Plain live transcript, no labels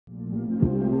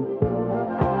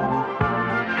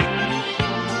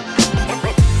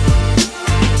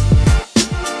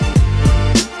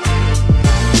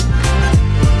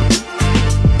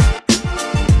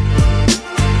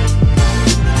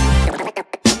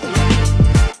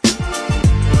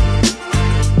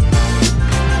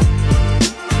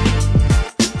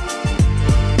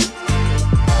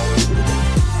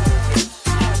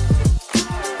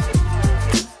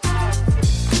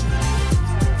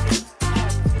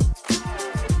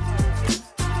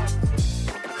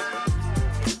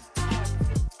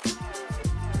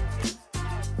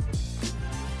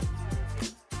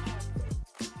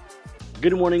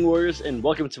Good morning, Warriors, and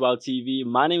welcome to WOW TV.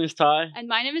 My name is Ty. And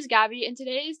my name is Gabby, and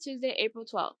today is Tuesday, April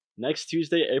 12th. Next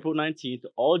Tuesday, April 19th,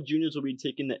 all juniors will be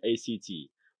taking the ACT.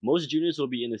 Most juniors will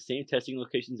be in the same testing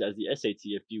locations as the SAT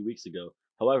a few weeks ago.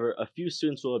 However, a few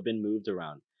students will have been moved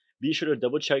around. Be sure to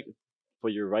double check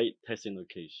for your right testing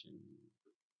location.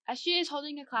 SGA is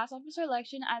holding a class officer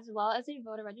election as well as a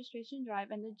voter registration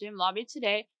drive in the gym lobby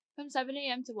today from 7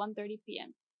 a.m. to 1:30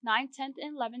 p.m. 9th, 10th,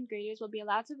 and 11th graders will be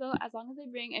allowed to vote as long as they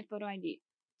bring a photo ID.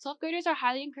 12th graders are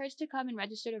highly encouraged to come and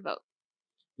register to vote.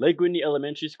 Lake Whitney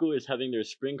Elementary School is having their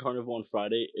spring carnival on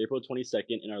Friday, April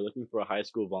 22nd, and are looking for high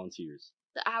school volunteers.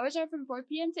 The hours are from 4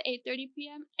 p.m. to 8:30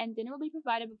 p.m., and dinner will be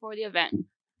provided before the event.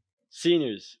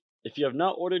 Seniors, if you have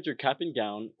not ordered your cap and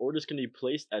gown, orders can be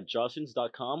placed at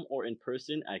jostens.com or in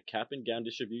person at Cap and Gown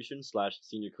Distribution /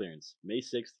 Senior Clearance, May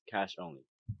 6th, cash only.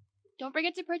 Don't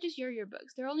forget to purchase your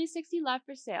yearbooks. There are only 60 left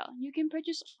for sale. You can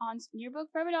purchase on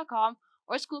yearbookforever.com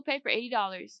or SchoolPay for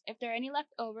 $80. If there are any left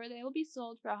over, they will be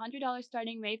sold for $100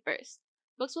 starting May 1st.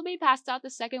 Books will be passed out the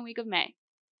second week of May.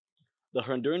 The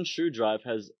Honduran Shoe Drive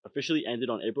has officially ended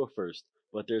on April 1st,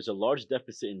 but there's a large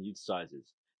deficit in youth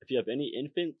sizes. If you have any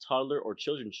infant, toddler, or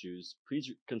children's shoes,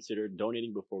 please consider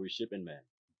donating before we ship in May.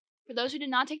 For those who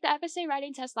did not take the FSA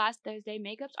writing test last Thursday,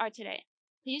 makeups are today.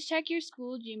 Please check your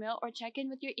school Gmail or check in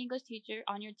with your English teacher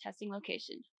on your testing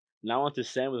location. Now on to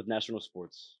Sam with National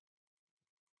Sports.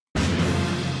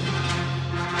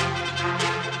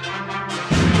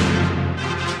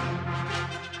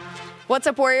 What's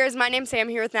up, Warriors? My name's Sam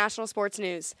here with National Sports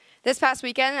News. This past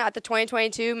weekend at the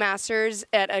 2022 Masters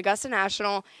at Augusta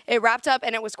National, it wrapped up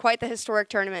and it was quite the historic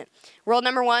tournament. World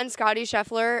number one, Scottie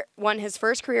Scheffler, won his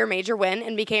first career major win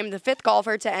and became the fifth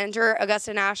golfer to enter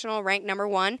Augusta National ranked number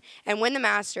one and win the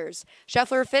Masters.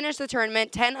 Scheffler finished the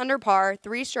tournament 10 under par,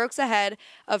 3 strokes ahead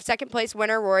of second place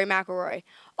winner Rory McIlroy.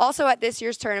 Also at this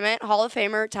year's tournament, Hall of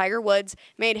Famer Tiger Woods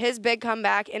made his big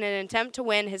comeback in an attempt to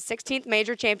win his 16th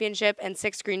major championship and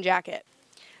 6th green jacket.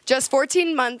 Just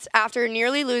 14 months after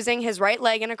nearly losing his right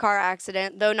leg in a car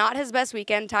accident, though not his best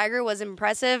weekend, Tiger was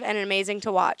impressive and amazing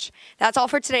to watch. That's all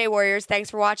for today, Warriors.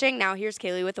 Thanks for watching. Now here's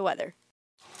Kaylee with the weather.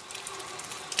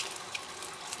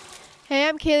 Hey,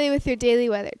 I'm Kaylee with your daily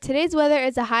weather. Today's weather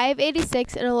is a high of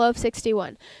 86 and a low of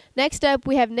 61. Next up,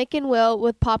 we have Nick and Will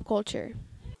with Pop Culture.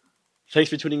 Thanks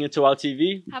for tuning into WOW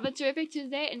TV. Have a terrific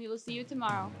Tuesday, and we will see you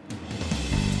tomorrow.